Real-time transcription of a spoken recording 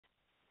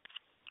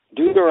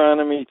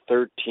Deuteronomy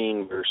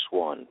 13, verse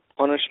 1,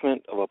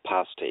 Punishment of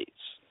Apostates.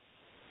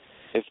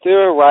 If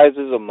there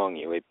arises among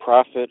you a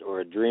prophet or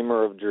a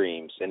dreamer of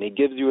dreams, and he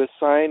gives you a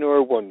sign or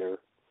a wonder,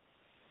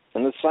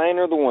 and the sign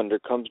or the wonder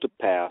comes to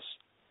pass,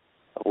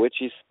 of which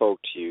he spoke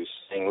to you,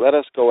 saying, Let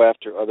us go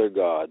after other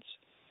gods,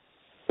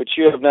 which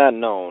you have not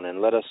known,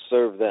 and let us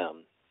serve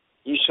them,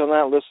 you shall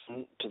not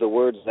listen to the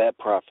words of that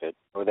prophet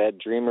or that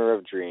dreamer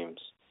of dreams.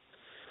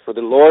 For the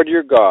Lord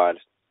your God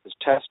is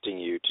testing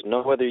you to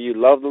know whether you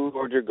love the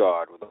Lord your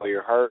God with all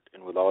your heart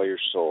and with all your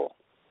soul.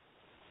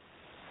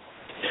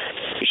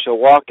 You shall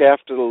walk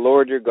after the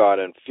Lord your God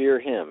and fear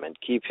him and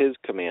keep his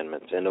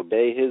commandments and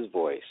obey his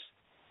voice.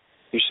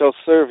 You shall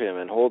serve him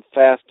and hold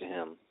fast to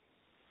him.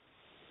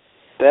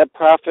 That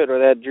prophet or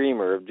that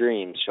dreamer of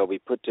dreams shall be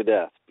put to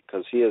death,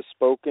 because he has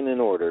spoken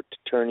in order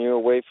to turn you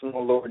away from the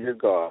Lord your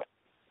God,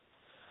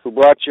 who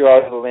brought you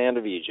out of the land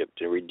of Egypt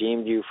and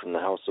redeemed you from the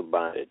house of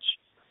bondage,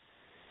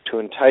 to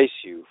entice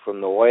you from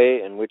the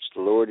way in which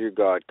the Lord your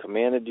God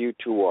commanded you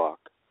to walk.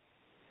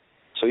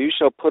 So you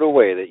shall put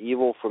away the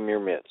evil from your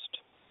midst.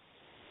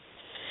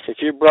 If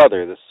your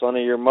brother, the son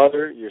of your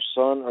mother, your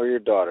son or your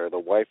daughter, the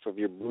wife of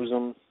your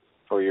bosom,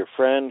 or your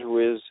friend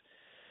who is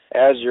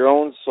as your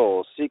own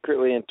soul,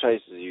 secretly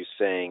entices you,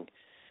 saying,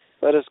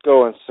 Let us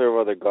go and serve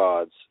other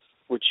gods,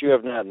 which you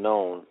have not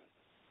known,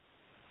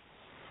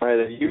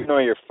 neither you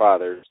nor your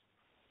fathers,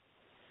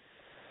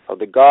 of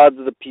the gods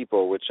of the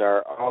people which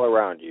are all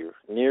around you,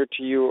 near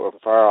to you or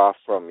far off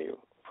from you,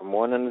 from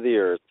one end of the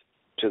earth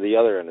to the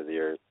other end of the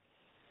earth.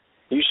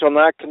 You shall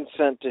not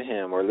consent to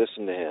him or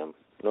listen to him,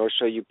 nor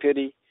shall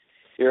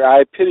your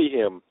eye pity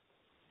him,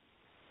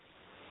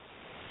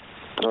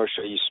 nor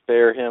shall you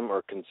spare him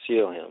or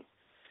conceal him.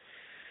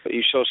 But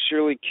you shall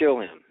surely kill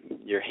him.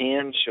 Your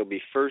hand shall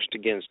be first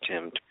against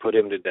him to put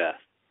him to death,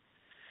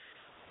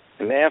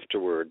 and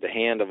afterward the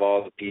hand of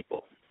all the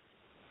people.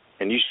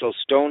 And you shall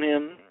stone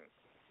him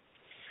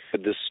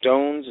with the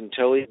stones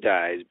until he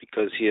dies,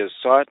 because he has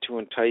sought to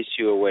entice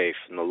you away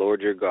from the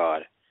Lord your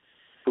God,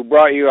 who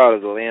brought you out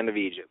of the land of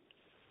Egypt,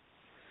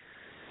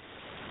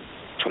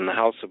 from the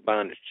house of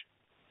bondage.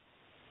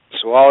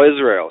 So all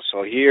Israel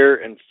shall hear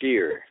and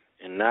fear,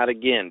 and not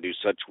again do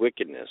such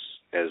wickedness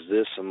as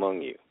this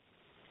among you.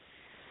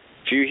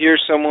 If you hear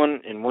someone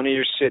in one of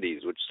your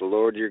cities, which the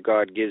Lord your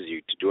God gives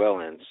you to dwell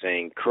in,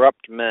 saying,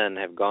 Corrupt men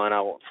have gone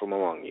out from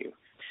among you,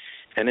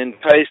 and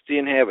entice the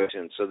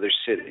inhabitants of their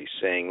cities,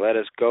 saying, Let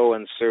us go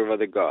and serve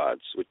other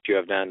gods, which you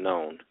have not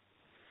known,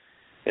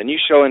 then you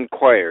shall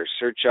inquire,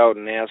 search out,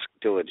 and ask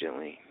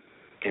diligently.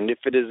 And if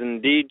it is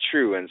indeed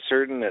true and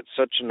certain that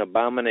such an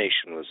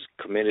abomination was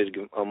committed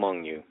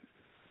among you,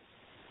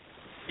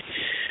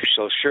 you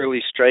shall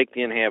surely strike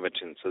the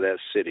inhabitants of that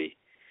city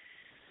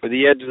with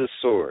the edge of the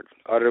sword,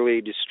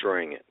 utterly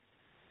destroying it,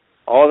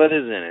 all that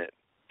is in it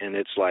and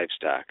its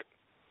livestock,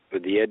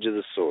 with the edge of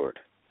the sword.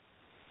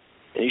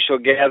 And you shall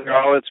gather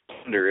all its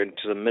plunder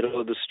into the middle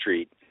of the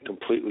street,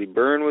 completely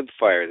burn with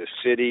fire the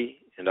city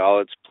and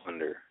all its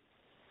plunder.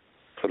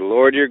 For the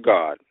Lord your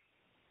God,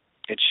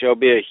 it shall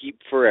be a heap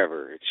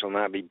forever, it shall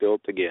not be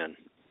built again.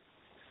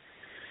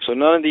 So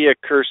none of the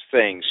accursed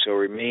things shall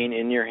remain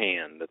in your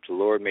hand, that the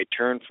Lord may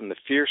turn from the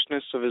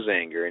fierceness of his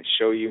anger and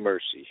show you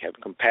mercy, have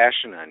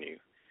compassion on you,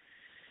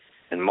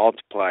 and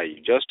multiply you,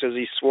 just as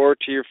he swore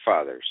to your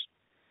fathers.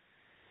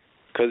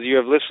 Because you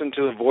have listened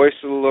to the voice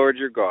of the Lord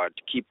your God,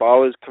 to keep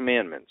all his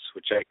commandments,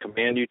 which I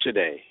command you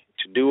today,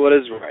 to do what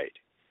is right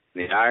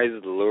in the eyes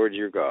of the Lord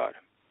your God.